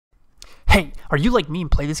Hey, are you like me and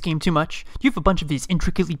play this game too much? Do you have a bunch of these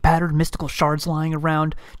intricately patterned mystical shards lying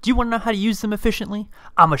around? Do you want to know how to use them efficiently?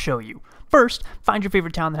 I'ma show you. First, find your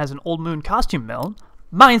favorite town that has an old moon costume mill.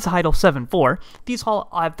 Mine's Heidel 7-4. These all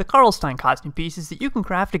have the Karlstein costume pieces that you can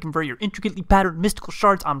craft to convert your intricately patterned mystical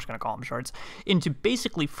shards, I'm just gonna call them shards, into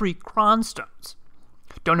basically free Crons stones.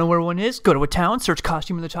 Don't know where one is? Go to a town, search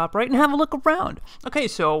costume in the top right, and have a look around. Okay,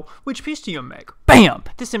 so which piece do you make? Bam!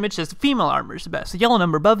 This image says the female armor is the best. The yellow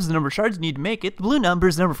number above is the number of shards you need to make it. The blue number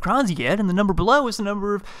is the number of crons you get, and the number below is the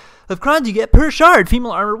number of crons you get per shard.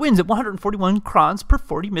 Female armor wins at 141 crons per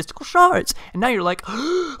 40 mystical shards. And now you're like,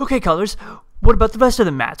 okay, colors. What about the rest of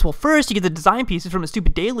the mats? Well, first, you get the design pieces from a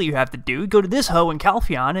stupid daily you have to do. Go to this hoe in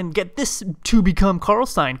Calpheon and get this to become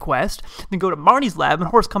Karlstein quest. Then go to Marnie's lab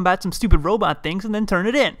and horse combat some stupid robot things and then turn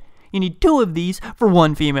it in. You need 2 of these for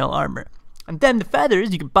 1 female armor. And then the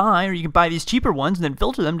feathers you can buy, or you can buy these cheaper ones and then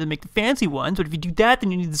filter them to make the fancy ones. But if you do that,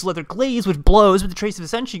 then you need this leather glaze, which blows with the trace of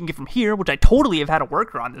ascension you can get from here, which I totally have had a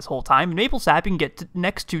worker on this whole time. And maple sap you can get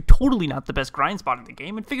next to totally not the best grind spot in the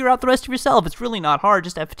game, and figure out the rest of yourself. It's really not hard,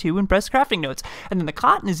 just F2 and press crafting notes. And then the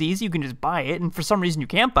cotton is easy, you can just buy it, and for some reason you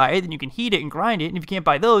can't buy it, then you can heat it and grind it, and if you can't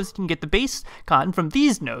buy those, you can get the base cotton from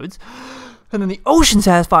these nodes. And then the ocean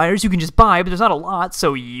sapphires you can just buy, but there's not a lot,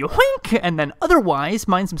 so yoink! And then otherwise,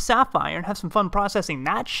 mine some sapphire and have some fun processing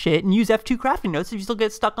that shit and use F2 crafting notes if you still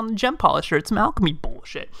get stuck on the gem polisher. It's some alchemy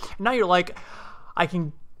bullshit. And now you're like, I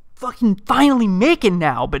can fucking finally make it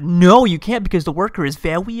now, but no, you can't because the worker is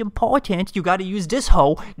very important. You gotta use this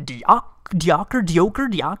hoe, Diaker,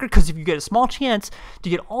 because if you get a small chance to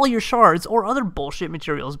get all your shards or other bullshit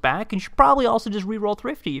materials back, and you should probably also just reroll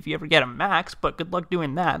Thrifty if you ever get a max, but good luck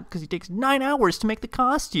doing that, because he takes 9 hours to make the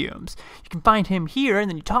costumes. You can find him here, and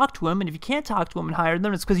then you talk to him, and if you can't talk to him and hire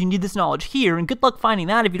them, it's because you need this knowledge here, and good luck finding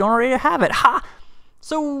that if you don't already have it. Ha!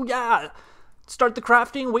 So, yeah, start the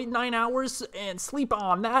crafting, wait 9 hours, and sleep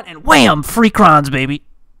on that, and wham! Free crons, baby!